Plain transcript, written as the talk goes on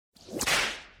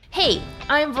Hey,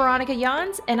 I'm Veronica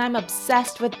Jans, and I'm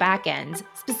obsessed with backends,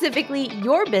 specifically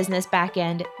your business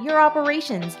backend, your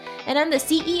operations. And I'm the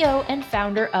CEO and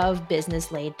founder of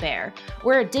Business Laid Bare.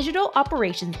 We're a digital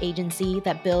operations agency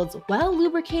that builds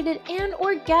well-lubricated and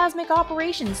orgasmic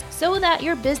operations so that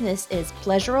your business is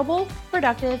pleasurable,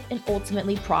 productive, and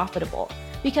ultimately profitable.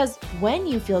 Because when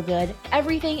you feel good,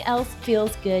 everything else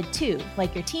feels good too,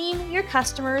 like your team, your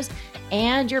customers,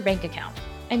 and your bank account.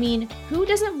 I mean, who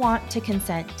doesn't want to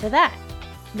consent to that?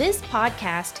 This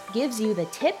podcast gives you the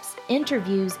tips,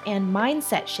 interviews, and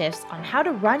mindset shifts on how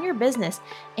to run your business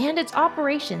and its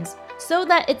operations so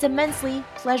that it's immensely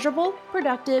pleasurable,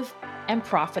 productive, and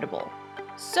profitable.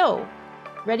 So,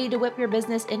 ready to whip your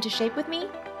business into shape with me?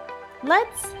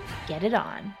 Let's get it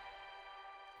on.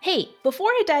 Hey, before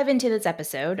I dive into this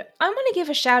episode, I want to give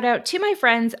a shout out to my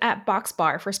friends at Box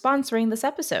Bar for sponsoring this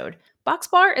episode. Box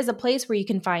Bar is a place where you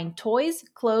can find toys,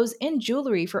 clothes, and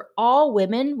jewelry for all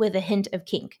women with a hint of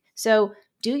kink. So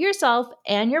do yourself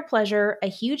and your pleasure a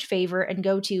huge favor and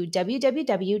go to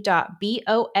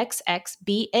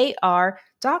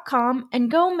www.boxxbar.com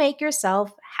and go make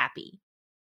yourself happy.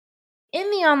 In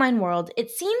the online world,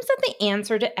 it seems that the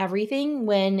answer to everything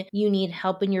when you need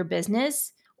help in your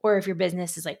business, or if your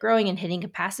business is growing and hitting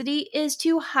capacity, is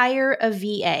to hire a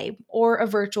VA or a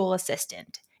virtual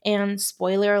assistant. And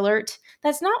spoiler alert,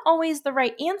 that's not always the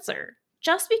right answer.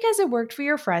 Just because it worked for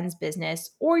your friend's business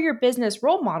or your business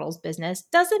role model's business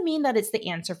doesn't mean that it's the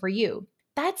answer for you.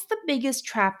 That's the biggest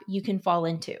trap you can fall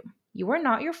into. You are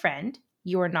not your friend,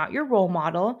 you are not your role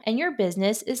model, and your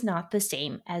business is not the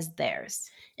same as theirs.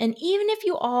 And even if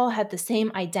you all had the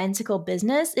same identical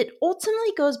business, it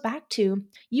ultimately goes back to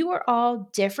you are all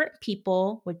different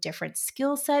people with different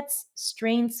skill sets,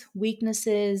 strengths,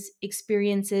 weaknesses,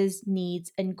 experiences,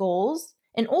 needs, and goals.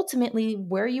 And ultimately,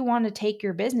 where you want to take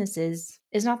your businesses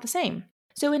is not the same.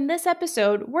 So in this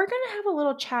episode, we're going to have a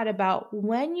little chat about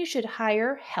when you should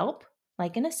hire help,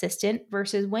 like an assistant,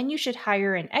 versus when you should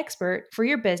hire an expert for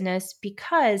your business,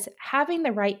 because having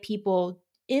the right people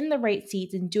in the right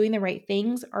seats and doing the right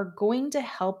things are going to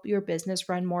help your business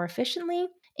run more efficiently,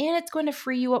 and it's going to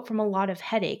free you up from a lot of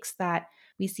headaches that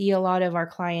we see a lot of our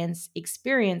clients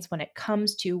experience when it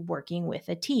comes to working with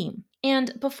a team.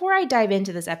 And before I dive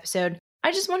into this episode,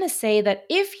 I just want to say that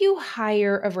if you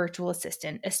hire a virtual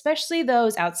assistant, especially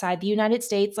those outside the United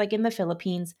States, like in the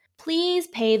Philippines, please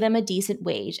pay them a decent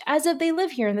wage as if they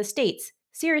live here in the States.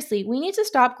 Seriously, we need to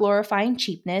stop glorifying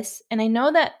cheapness, and I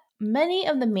know that many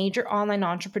of the major online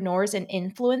entrepreneurs and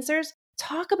influencers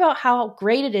talk about how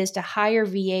great it is to hire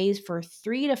VAs for $3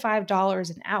 to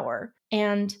 $5 an hour.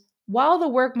 And while the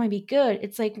work might be good,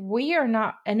 it's like we are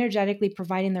not energetically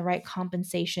providing the right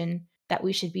compensation that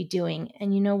we should be doing.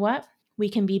 And you know what? We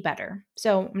can be better.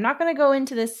 So I'm not going to go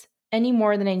into this any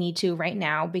more than I need to right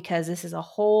now because this is a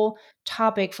whole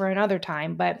topic for another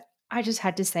time, but I just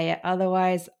had to say it.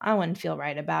 Otherwise, I wouldn't feel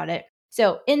right about it.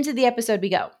 So into the episode we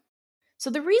go. So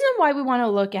the reason why we want to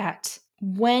look at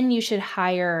when you should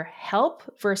hire help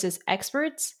versus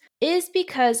experts is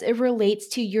because it relates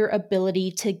to your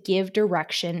ability to give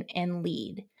direction and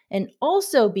lead. And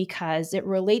also because it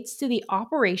relates to the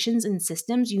operations and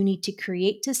systems you need to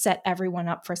create to set everyone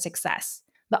up for success.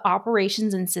 The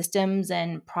operations and systems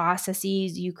and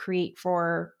processes you create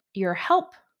for your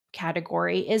help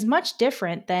category is much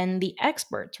different than the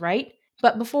experts, right?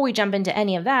 But before we jump into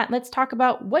any of that, let's talk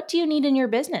about what do you need in your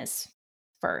business?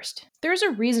 First, there's a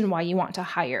reason why you want to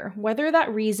hire, whether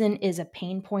that reason is a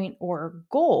pain point or a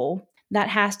goal that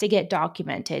has to get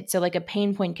documented. So like a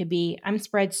pain point could be, I'm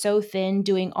spread so thin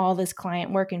doing all this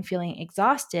client work and feeling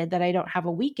exhausted that I don't have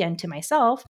a weekend to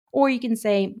myself. Or you can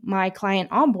say, my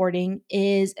client onboarding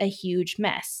is a huge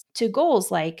mess. To goals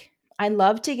like, I'd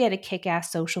love to get a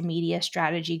kick-ass social media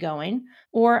strategy going,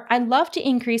 or I'd love to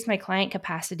increase my client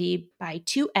capacity by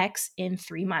 2x in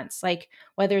 3 months. Like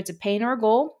whether it's a pain or a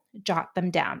goal, jot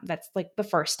them down. That's like the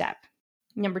first step.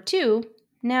 Number 2,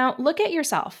 now look at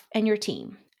yourself and your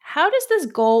team. How does this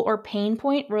goal or pain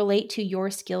point relate to your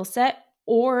skill set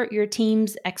or your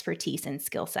team's expertise and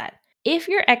skill set? If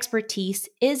your expertise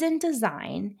is in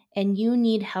design and you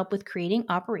need help with creating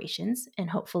operations, and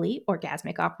hopefully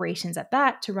orgasmic operations at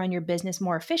that, to run your business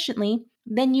more efficiently,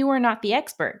 then you are not the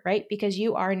expert, right? Because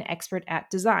you are an expert at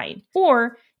design.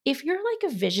 Or if you're like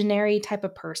a visionary type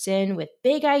of person with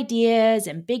big ideas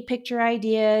and big picture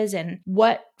ideas and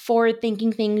what forward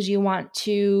thinking things you want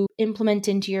to implement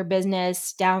into your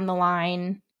business down the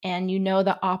line, and you know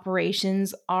the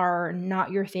operations are not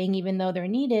your thing even though they're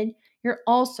needed, you're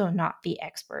also not the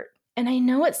expert. And I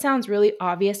know it sounds really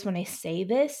obvious when I say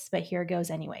this, but here it goes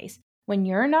anyways. When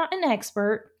you're not an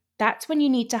expert, that's when you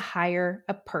need to hire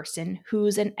a person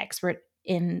who's an expert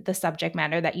in the subject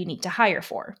matter that you need to hire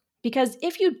for. Because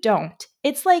if you don't,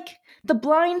 it's like the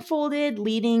blindfolded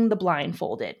leading the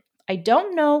blindfolded. I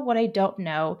don't know what I don't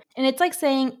know. And it's like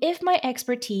saying if my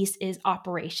expertise is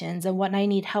operations and what I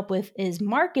need help with is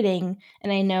marketing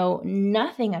and I know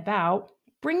nothing about,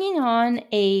 bringing on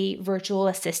a virtual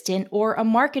assistant or a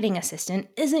marketing assistant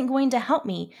isn't going to help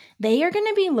me. They are going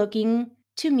to be looking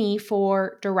to me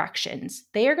for directions.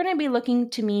 They are going to be looking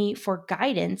to me for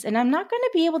guidance, and I'm not going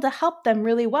to be able to help them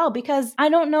really well because I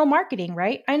don't know marketing,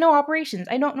 right? I know operations,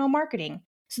 I don't know marketing.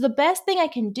 So the best thing I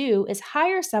can do is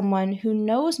hire someone who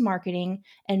knows marketing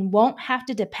and won't have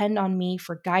to depend on me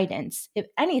for guidance. If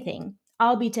anything,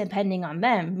 I'll be depending on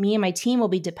them. Me and my team will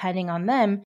be depending on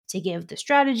them to give the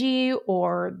strategy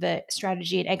or the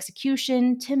strategy and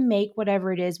execution to make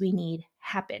whatever it is we need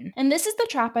happen. And this is the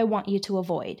trap I want you to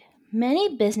avoid.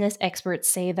 Many business experts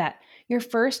say that your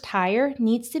first hire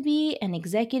needs to be an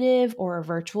executive or a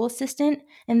virtual assistant,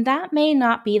 and that may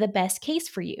not be the best case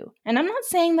for you. And I'm not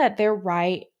saying that they're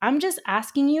right. I'm just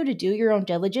asking you to do your own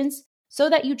diligence so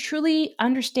that you truly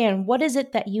understand what is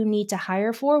it that you need to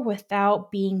hire for without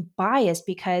being biased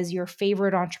because your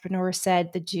favorite entrepreneur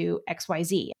said to do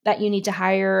XYZ, that you need to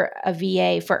hire a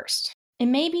VA first. It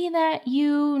may be that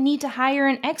you need to hire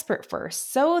an expert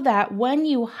first so that when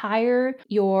you hire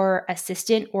your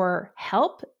assistant or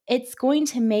help, it's going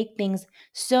to make things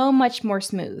so much more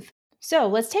smooth. So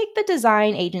let's take the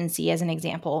design agency as an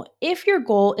example. If your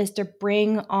goal is to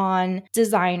bring on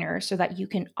designers so that you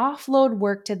can offload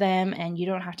work to them and you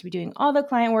don't have to be doing all the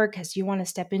client work because you want to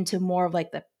step into more of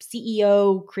like the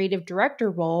CEO, creative director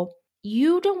role,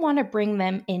 you don't want to bring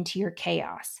them into your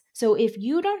chaos. So if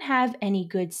you don't have any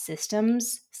good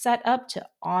systems set up to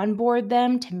onboard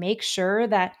them, to make sure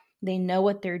that they know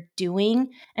what they're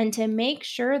doing, and to make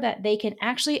sure that they can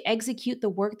actually execute the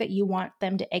work that you want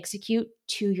them to execute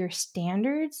to your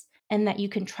standards and that you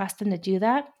can trust them to do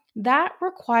that, that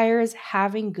requires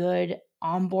having good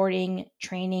onboarding,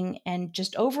 training, and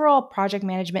just overall project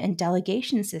management and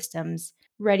delegation systems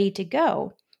ready to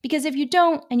go. Because if you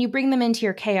don't and you bring them into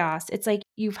your chaos, it's like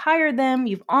you've hired them,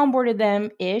 you've onboarded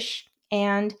them ish,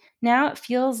 and now it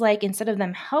feels like instead of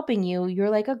them helping you, you're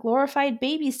like a glorified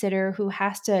babysitter who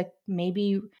has to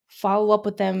maybe follow up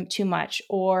with them too much,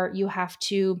 or you have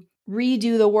to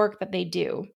redo the work that they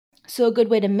do. So, a good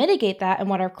way to mitigate that, and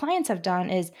what our clients have done,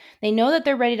 is they know that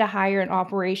they're ready to hire an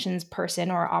operations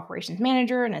person or an operations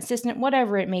manager, an assistant,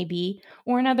 whatever it may be,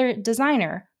 or another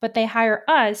designer, but they hire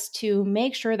us to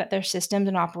make sure that their systems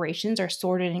and operations are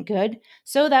sorted and good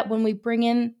so that when we bring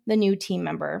in the new team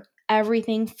member,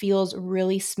 everything feels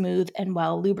really smooth and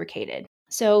well lubricated.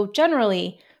 So,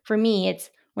 generally, for me, it's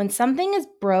when something is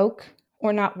broke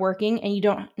or not working and you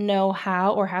don't know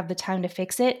how or have the time to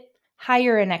fix it,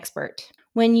 hire an expert.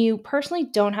 When you personally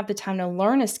don't have the time to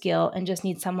learn a skill and just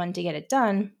need someone to get it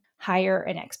done, hire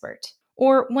an expert.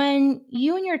 Or when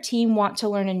you and your team want to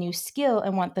learn a new skill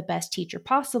and want the best teacher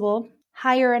possible,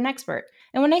 hire an expert.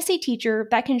 And when I say teacher,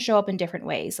 that can show up in different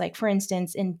ways. Like, for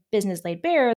instance, in Business Laid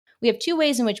Bare, we have two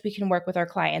ways in which we can work with our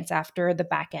clients after the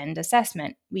back-end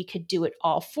assessment. We could do it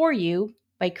all for you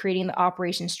by creating the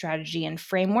operation strategy and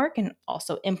framework and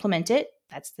also implement it.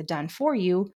 That's the done for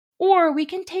you. Or we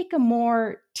can take a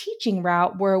more teaching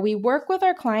route where we work with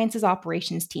our clients as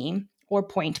operations team or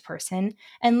point person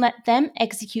and let them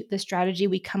execute the strategy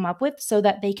we come up with so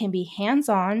that they can be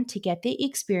hands-on to get the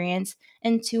experience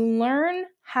and to learn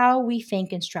how we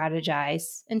think and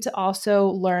strategize and to also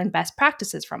learn best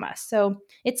practices from us. So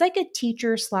it's like a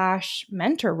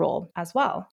teacher/mentor role as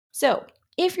well. So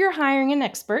if you're hiring an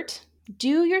expert,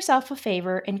 do yourself a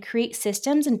favor and create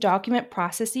systems and document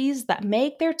processes that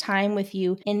make their time with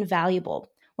you invaluable.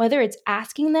 Whether it's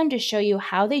asking them to show you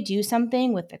how they do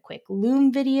something with a quick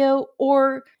Loom video,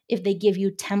 or if they give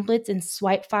you templates and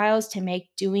swipe files to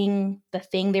make doing the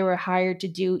thing they were hired to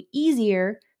do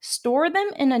easier, store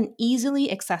them in an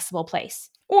easily accessible place.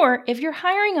 Or if you're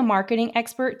hiring a marketing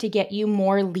expert to get you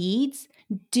more leads,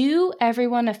 do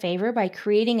everyone a favor by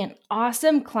creating an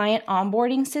awesome client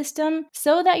onboarding system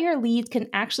so that your leads can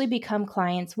actually become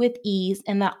clients with ease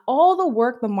and that all the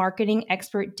work the marketing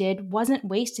expert did wasn't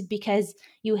wasted because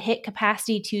you hit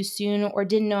capacity too soon or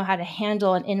didn't know how to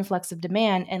handle an influx of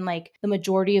demand. And like the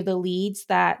majority of the leads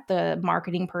that the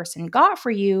marketing person got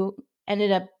for you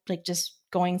ended up like just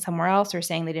going somewhere else or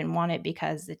saying they didn't want it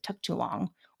because it took too long,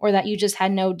 or that you just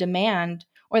had no demand,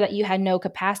 or that you had no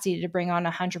capacity to bring on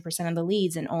 100% of the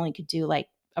leads and only could do like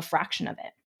a fraction of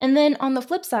it. And then on the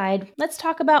flip side, let's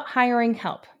talk about hiring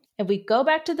help. If we go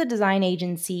back to the design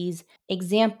agency's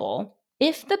example,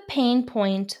 if the pain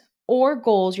point or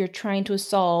goals you're trying to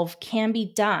solve can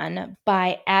be done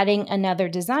by adding another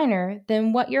designer,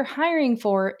 then what you're hiring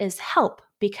for is help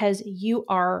because you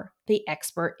are the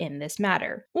expert in this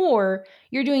matter. Or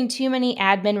you're doing too many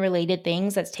admin related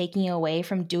things that's taking you away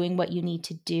from doing what you need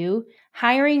to do.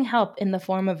 Hiring help in the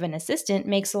form of an assistant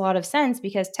makes a lot of sense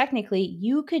because technically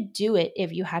you could do it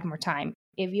if you had more time.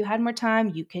 If you had more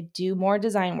time, you could do more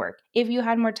design work. If you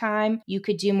had more time, you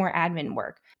could do more admin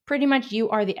work. Pretty much you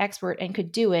are the expert and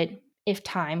could do it if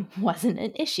time wasn't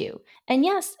an issue. And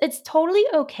yes, it's totally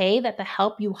okay that the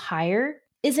help you hire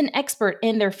is an expert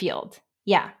in their field.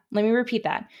 Yeah, let me repeat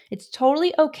that. It's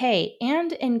totally okay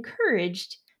and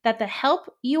encouraged that the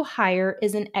help you hire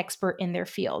is an expert in their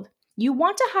field. You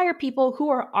want to hire people who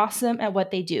are awesome at what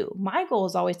they do. My goal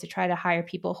is always to try to hire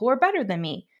people who are better than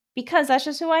me because that's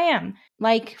just who I am.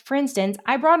 Like, for instance,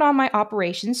 I brought on my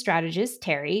operations strategist,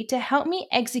 Terry, to help me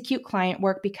execute client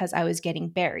work because I was getting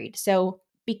buried. So,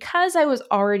 because I was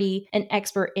already an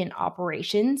expert in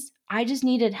operations, I just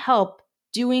needed help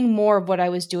doing more of what I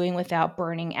was doing without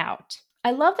burning out.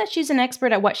 I love that she's an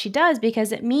expert at what she does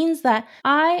because it means that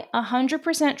I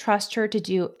 100% trust her to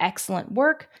do excellent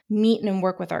work, meet and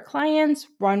work with our clients,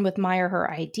 run with my or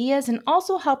her ideas, and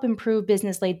also help improve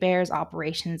Business Laid Bare's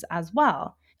operations as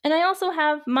well. And I also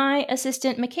have my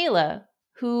assistant, Michaela,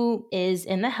 who is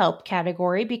in the help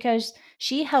category because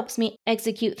she helps me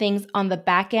execute things on the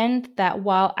back end that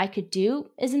while I could do,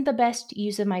 isn't the best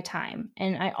use of my time.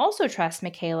 And I also trust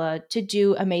Michaela to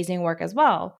do amazing work as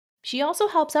well. She also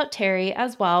helps out Terry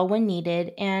as well when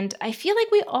needed, and I feel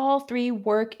like we all three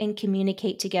work and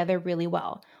communicate together really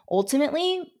well.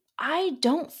 Ultimately, I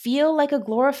don't feel like a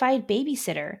glorified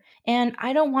babysitter, and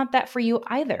I don't want that for you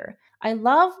either. I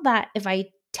love that if I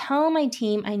tell my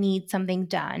team I need something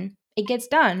done, it gets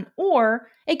done, or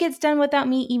it gets done without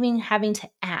me even having to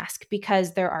ask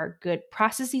because there are good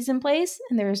processes in place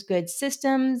and there's good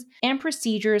systems and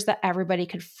procedures that everybody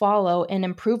could follow and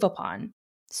improve upon.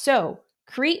 So,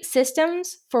 create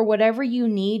systems for whatever you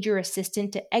need your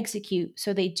assistant to execute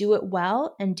so they do it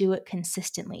well and do it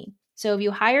consistently. So if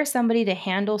you hire somebody to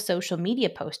handle social media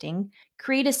posting,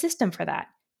 create a system for that.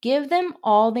 Give them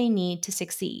all they need to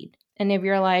succeed. And if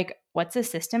you're like, what's a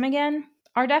system again?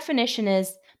 Our definition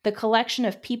is the collection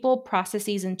of people,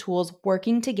 processes, and tools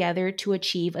working together to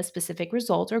achieve a specific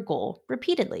result or goal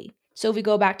repeatedly. So if we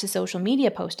go back to social media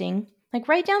posting, like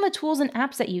write down the tools and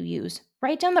apps that you use.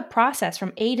 Write down the process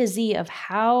from A to Z of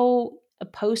how a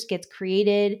post gets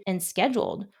created and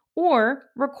scheduled. Or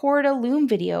record a Loom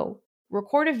video.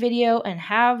 Record a video and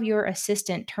have your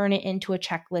assistant turn it into a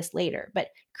checklist later. But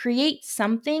create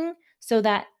something so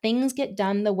that things get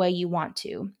done the way you want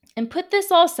to. And put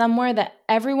this all somewhere that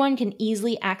everyone can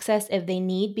easily access if they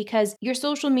need because your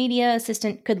social media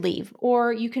assistant could leave,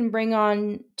 or you can bring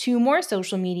on 2 more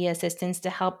social media assistants to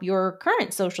help your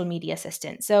current social media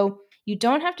assistant. So you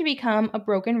don't have to become a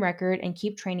broken record and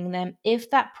keep training them if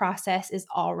that process is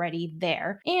already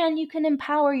there. And you can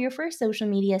empower your first social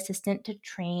media assistant to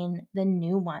train the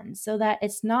new ones so that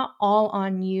it's not all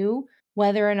on you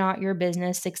whether or not your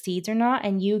business succeeds or not,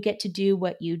 and you get to do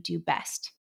what you do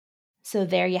best. So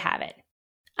there you have it.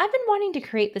 I've been wanting to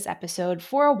create this episode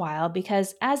for a while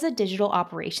because as a digital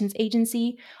operations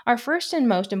agency, our first and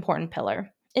most important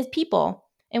pillar is people.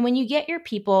 And when you get your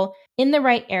people in the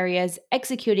right areas,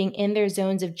 executing in their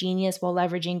zones of genius while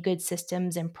leveraging good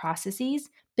systems and processes,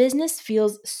 business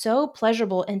feels so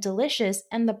pleasurable and delicious,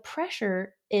 and the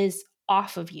pressure is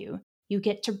off of you. You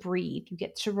get to breathe, you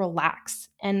get to relax.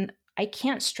 And I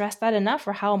can't stress that enough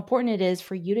for how important it is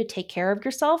for you to take care of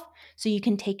yourself so you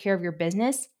can take care of your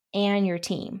business and your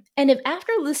team. And if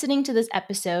after listening to this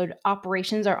episode,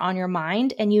 operations are on your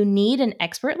mind and you need an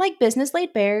expert like Business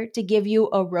Laid Bare to give you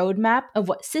a roadmap of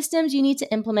what systems you need to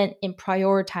implement in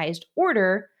prioritized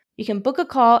order, you can book a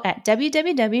call at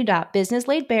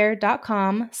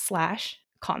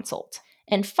www.businesslaidbare.com/consult.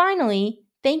 And finally,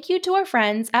 thank you to our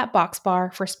friends at Box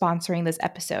Bar for sponsoring this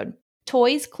episode.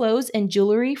 Toys, clothes, and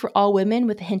jewelry for all women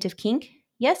with a hint of kink?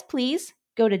 Yes, please.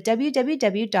 Go to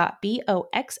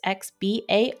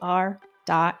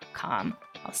www.boxxbar.com.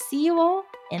 I'll see you all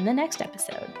in the next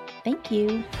episode. Thank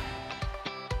you.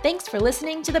 Thanks for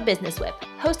listening to The Business Whip,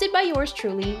 hosted by yours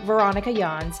truly, Veronica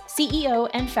Jans, CEO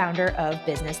and founder of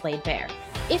Business Laid Bare.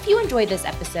 If you enjoyed this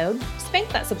episode, spank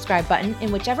that subscribe button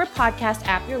in whichever podcast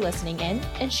app you're listening in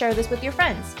and share this with your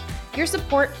friends. Your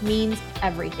support means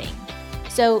everything.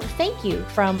 So thank you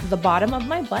from the bottom of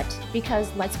my butt because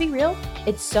let's be real,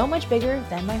 it's so much bigger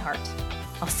than my heart.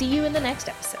 I'll see you in the next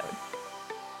episode.